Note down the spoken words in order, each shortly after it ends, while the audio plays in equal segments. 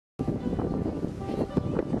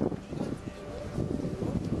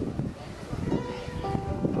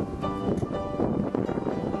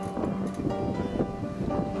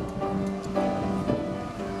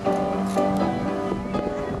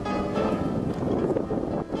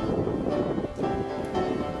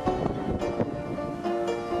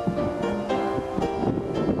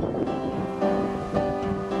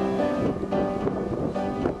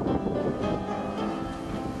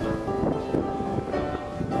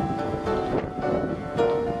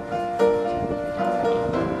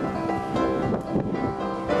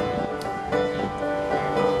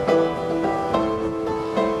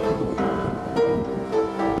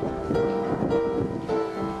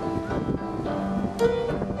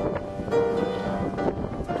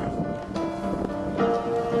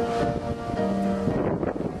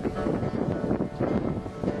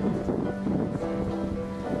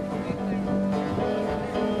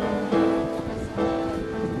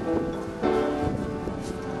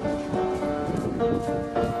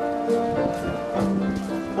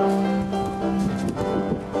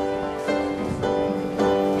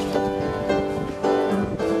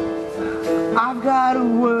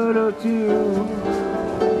or two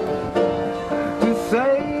to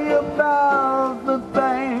say about the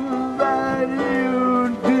things that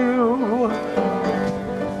you do.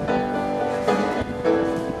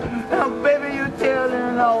 Now baby, you're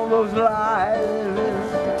telling all those lies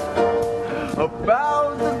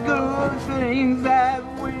about the good things that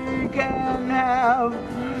we can have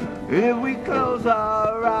if we close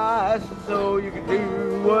our eyes, so you can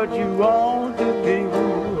do what you want to do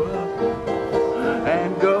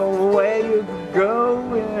and go where you're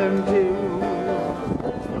going to.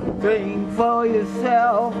 Think for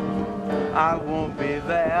yourself, I won't be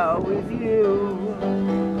there with you.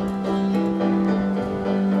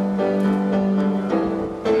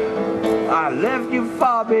 I left you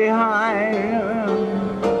far behind,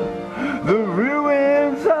 the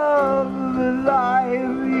ruins of the life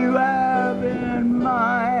you have in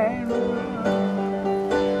mind.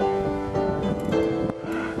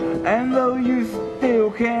 And though you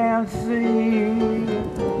still can't see,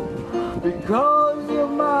 because your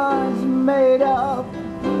mind's made up,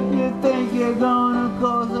 you think you're gonna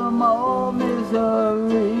cause them more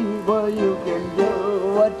misery. Well, you can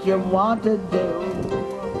do what you want to do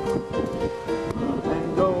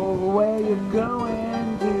and go where you're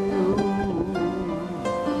going to.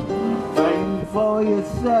 Think for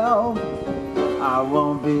yourself, I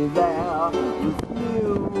won't be there with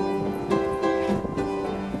you.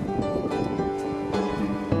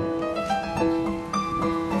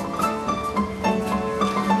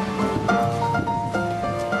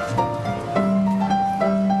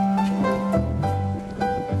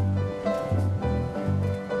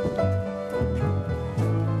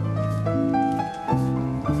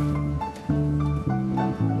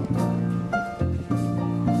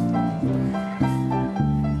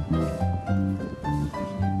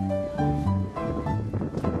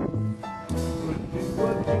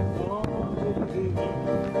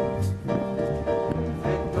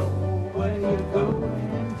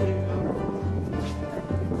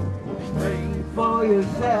 For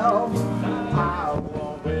yourself, I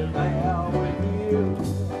won't be there with you.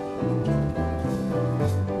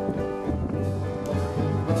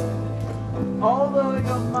 Although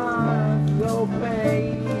your mind's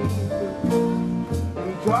opaque,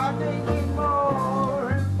 you try thinking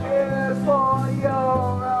more and fear for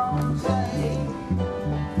your own sake.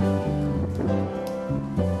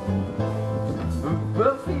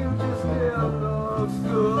 The future still looks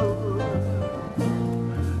good,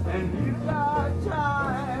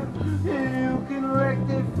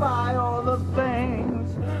 rectify all the things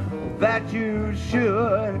that you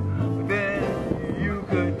should. Then you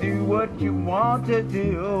could do what you want to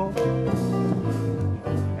do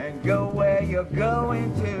and go where you're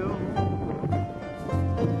going to.